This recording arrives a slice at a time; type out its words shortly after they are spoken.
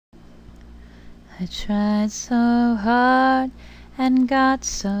I tried so hard and got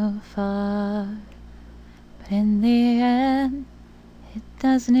so far, but in the end, it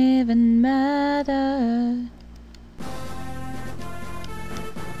doesn't even matter.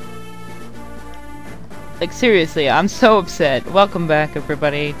 Like, seriously, I'm so upset. Welcome back,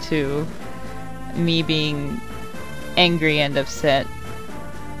 everybody, to me being angry and upset.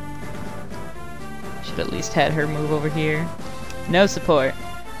 Should at least had her move over here. No support.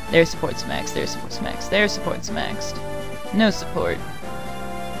 Their support's maxed, their support's maxed, their support's maxed. No support.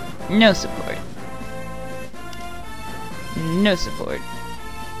 No support. No support.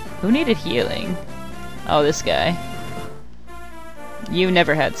 Who needed healing? Oh, this guy. You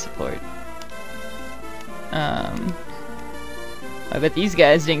never had support. I bet these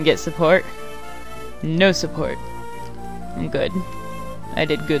guys didn't get support. No support. I'm good. I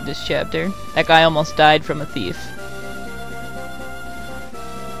did good this chapter. That guy almost died from a thief.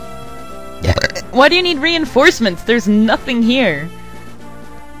 Why do you need reinforcements? There's nothing here.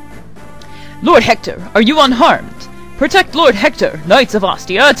 Lord Hector, are you unharmed? Protect Lord Hector, Knights of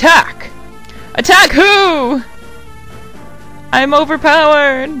Ostia, attack! Attack who? I'm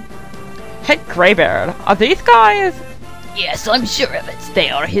overpowered! Head Greybeard, are these guys? Yes, I'm sure of it. They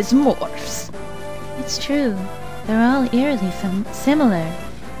are his morphs. It's true. They're all eerily similar.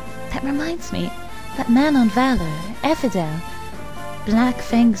 That reminds me. That man on Valor, Ephidel.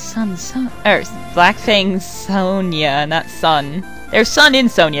 Blackfang's son, Blackfang's Sonia, not son. There's son in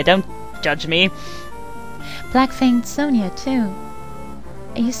Sonia, don't judge me. Blackfang's Sonia, too.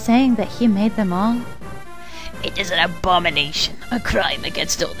 Are you saying that he made them all? It is an abomination, a crime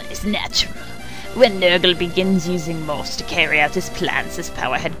against all that is natural. When Nurgle begins using morphs to carry out his plans, his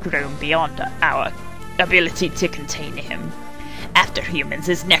power had grown beyond our ability to contain him. After humans,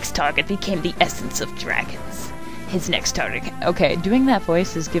 his next target became the essence of dragons. His next target... Okay, doing that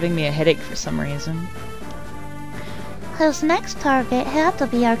voice is giving me a headache for some reason. His next target had to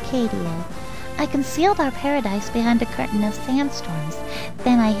be Arcadia. I concealed our paradise behind a curtain of sandstorms.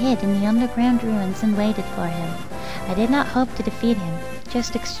 Then I hid in the underground ruins and waited for him. I did not hope to defeat him,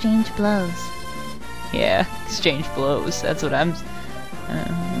 just exchange blows. Yeah, exchange blows. That's what I'm...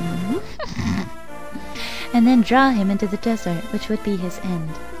 And then draw him into the desert, which would be his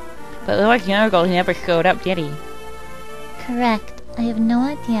end. But Lord Nurgle never showed up, did he? Correct. I have no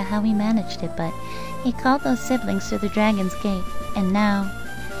idea how he managed it, but he called those siblings to the Dragon's Gate, and now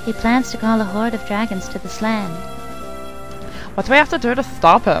he plans to call a horde of dragons to this land. What do we have to do to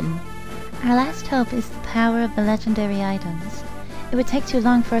stop him? Our last hope is the power of the legendary items. It would take too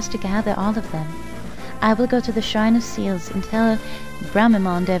long for us to gather all of them. I will go to the Shrine of Seals and tell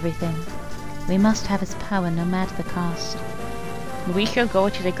Bramimond everything. We must have his power no matter the cost. We shall go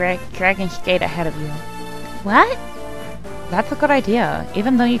to the Dragon's Gate ahead of you. What? That's a good idea.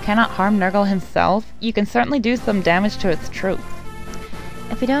 Even though you cannot harm Nurgle himself, you can certainly do some damage to its troops.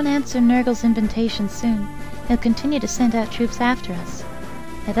 If we don't answer Nurgle's invitation soon, he'll continue to send out troops after us.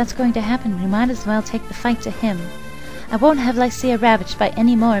 If that's going to happen, we might as well take the fight to him. I won't have Lycia ravaged by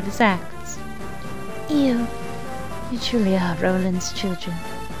any more of his acts. You truly are Roland's children.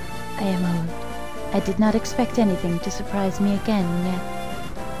 I am old. I did not expect anything to surprise me again yet.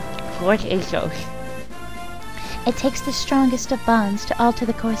 What is those? It takes the strongest of bonds to alter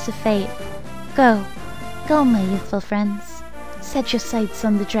the course of fate. Go. Go, my youthful friends. Set your sights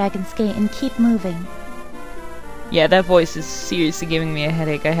on the Dragon's Gate and keep moving. Yeah, that voice is seriously giving me a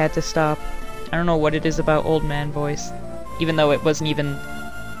headache. I had to stop. I don't know what it is about old man voice. Even though it wasn't even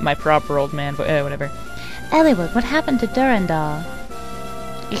my proper old man voice. Whatever. Eliwood, what happened to Durandal?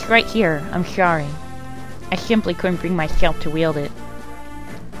 It's right here. I'm sorry. I simply couldn't bring myself to wield it.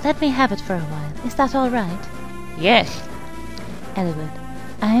 Let me have it for a while. Is that all right? Yes. Eliwood,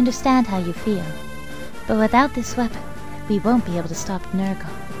 I understand how you feel. But without this weapon, we won't be able to stop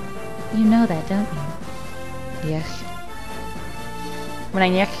Nurgle. You know that, don't you? Yes. When I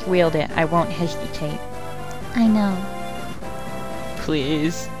next wield it, I won't hesitate. I know.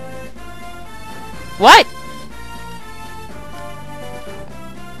 Please. What?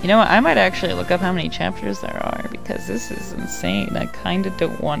 You know what, I might actually look up how many chapters there are, because this is insane. I kinda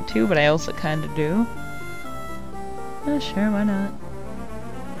don't want to, but I also kinda do. Oh, sure, why not?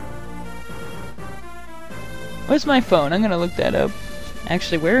 Where's my phone? I'm gonna look that up.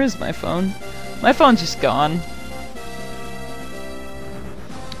 Actually, where is my phone? My phone's just gone.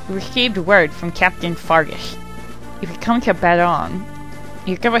 We received word from Captain Fargus. If you come to Badon,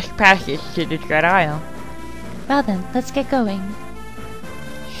 you give us passage to the Dread Isle. Well then, let's get going.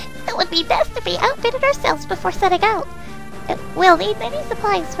 It would be best if we outfitted ourselves before setting out. We'll need many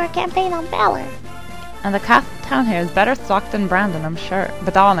supplies for a campaign on Valor. And the castle town here is better stocked than Badon, I'm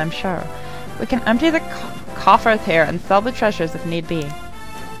sure. We can empty the coffers here and sell the treasures if need be.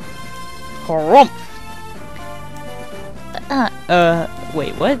 Harumph!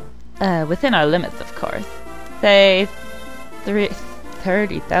 Wait, what? Within our limits, of course. Say,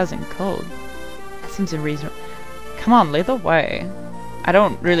 30,000 gold. That seems unreasonable. Come on, lead the way. I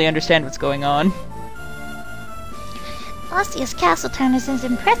don't really understand what's going on. Ostia's castle turn is as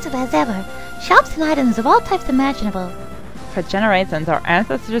impressive as ever. Shops and items of all types imaginable. For generations, our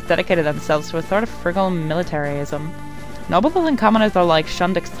ancestors dedicated themselves to a sort of frugal militarism. Nobles and commoners alike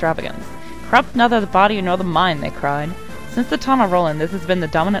shunned extravagance. Corrupt neither the body nor the mind, they cried. Since the time of Roland, this has been the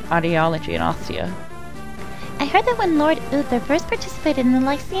dominant ideology in Ostia. I heard that when Lord Uther first participated in the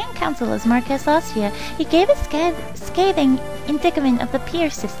Lycian Council as Marquess Ostia, he gave a scathing indictment of the peer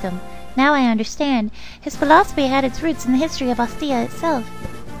system. Now I understand. His philosophy had its roots in the history of Ostia itself.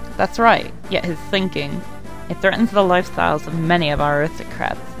 That's right, yet his thinking, it threatens the lifestyles of many of our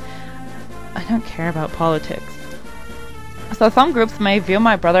aristocrats. I don't care about politics. So some groups may view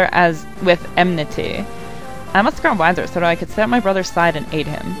my brother as with enmity. I must grow wiser so that I could sit at my brother's side and aid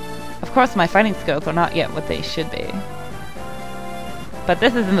him. Of course, my fighting skills are not yet what they should be. But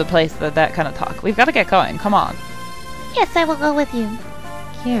this isn't the place for that kind of talk. We've got to get going. Come on. Yes, I will go with you.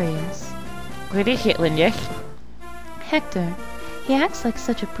 Curious. What is it, Lindy? Hector. He acts like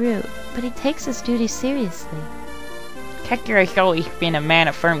such a brute, but he takes his duty seriously. Hector has always been a man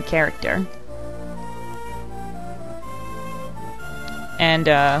of firm character. And,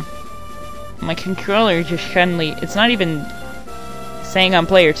 my controller just suddenly... It's not even saying on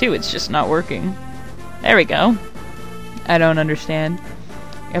player 2, it's just not working. There we go. I don't understand.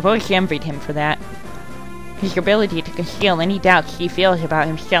 I've always envied him for that. His ability to conceal any doubts he feels about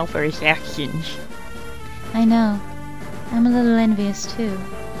himself or his actions. I know. I'm a little envious too.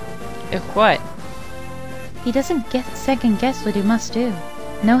 Of what? He doesn't second guess what he must do.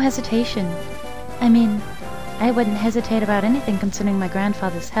 No hesitation. I mean, I wouldn't hesitate about anything concerning my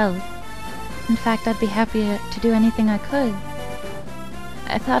grandfather's health. In fact, I'd be happy to do anything I could.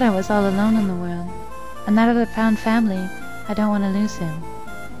 I thought I was all alone in the world. And now that I've found family, I don't want to lose him.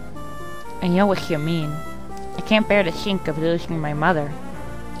 I know what you mean. I can't bear to think of losing my mother.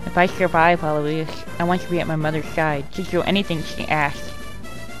 If I survive all of this, I want to be at my mother's side, to do anything she asks.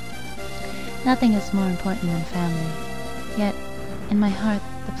 Nothing is more important than family. Yet, in my heart,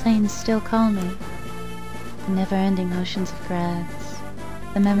 the plains still call me. The never-ending oceans of grass.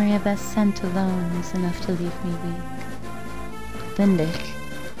 The memory of that scent alone is enough to leave me weak. Lindy.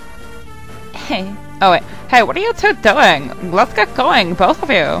 Hey. Oh wait. Hey, what are you two doing? Let's get going, both of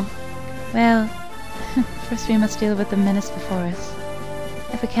you. Well, first we must deal with the menace before us.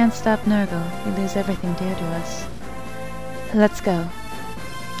 If we can't stop Nurgle, we lose everything dear to us. Let's go.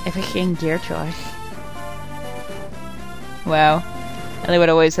 Everything dear to us. Wow. Hollywood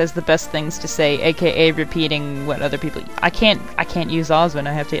always has the best things to say, aka repeating what other people... I can't use Oswin,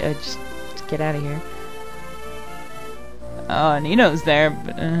 I have to just get out of here. Oh, Nino's there,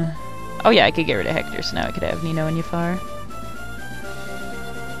 but... Oh yeah, I could get rid of Hector, so now I could have Nino and Yafar.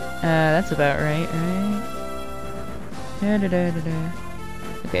 That's about right?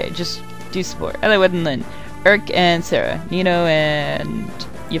 Okay, just do support. Hollywood and Lynn. Urk and Sarah. Nino and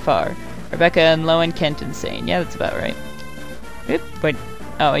Yafar. Rebecca and Lowen, Kent and Sane. Yeah, that's about right. Oop, wait.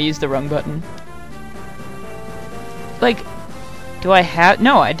 Oh, I used the wrong button. Like, do I have...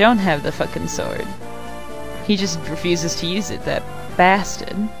 No, I don't have the fucking sword. He just refuses to use it, that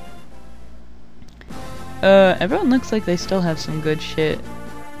bastard. Everyone looks like they still have some good shit.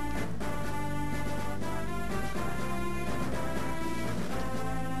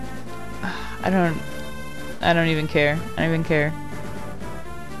 I don't even care. I don't even care.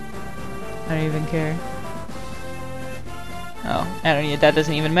 I don't even care. Oh, that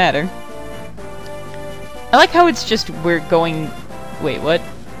doesn't even matter. I like how it's just, we're going... Wait, what?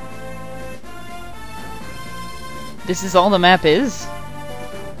 This is all the map is?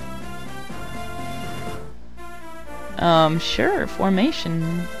 Sure,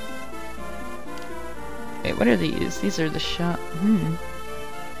 formation. Wait, what are these? These are the shot...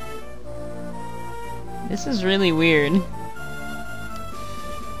 This is really weird.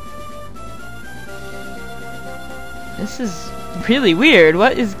 This is really weird.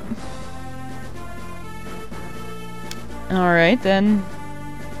 What is... Alright, then.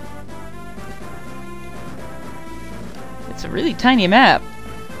 It's a really tiny map.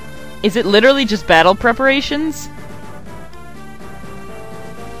 Is it literally just battle preparations?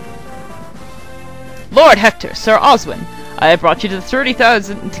 Lord Hector, Sir Oswin, I have brought you to the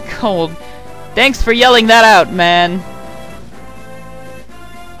 30,000 gold. Thanks for yelling that out, man.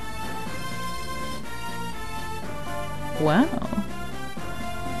 Wow.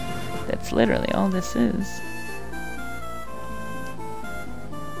 That's literally all this is.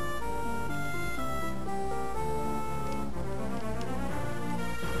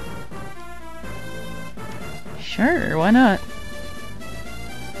 Sure, why not?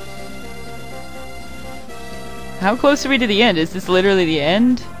 How close are we to the end? Is this literally the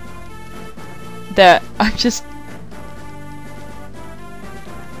end? That I'm just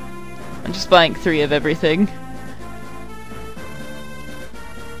buying 3 of everything.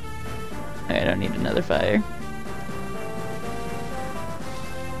 I don't need another fire.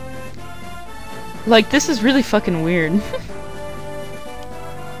 Like, this is really fucking weird.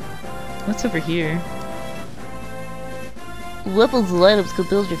 What's over here? Weapons and items can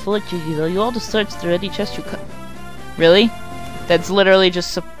build your fortune, you know. You ought to search through any chest you cut. Really? That's literally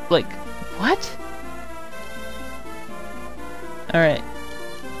just like, what? Alright.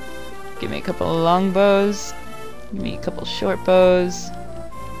 Give me a couple of long bows. Give me a couple short bows.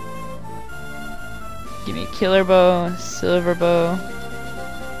 Give me a killer bow, silver bow.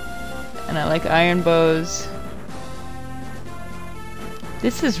 And I like iron bows.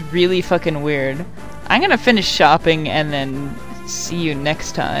 This is really fucking weird. I'm gonna finish shopping and then see you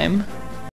next time.